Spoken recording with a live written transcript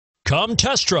Come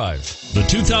test drive the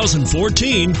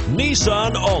 2014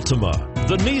 Nissan Altima.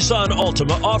 The Nissan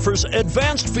Altima offers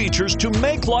advanced features to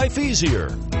make life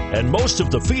easier, and most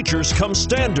of the features come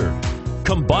standard.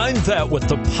 Combine that with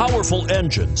the powerful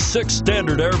engine, 6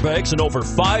 standard airbags, and over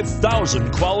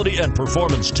 5,000 quality and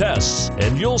performance tests,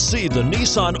 and you'll see the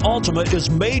Nissan Altima is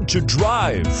made to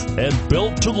drive and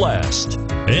built to last,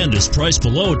 and is priced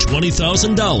below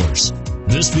 $20,000.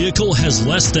 This vehicle has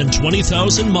less than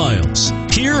 20,000 miles.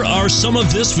 Here are some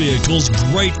of this vehicle's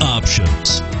great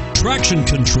options: traction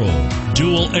control,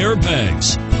 dual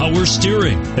airbags, power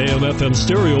steering, AM/FM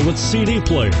stereo with CD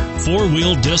player,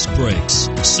 4-wheel disc brakes,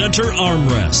 center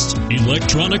armrest,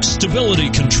 electronic stability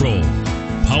control,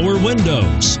 power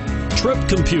windows, trip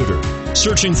computer.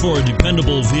 Searching for a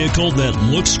dependable vehicle that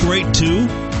looks great too?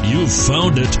 You've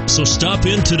found it, so stop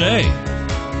in today.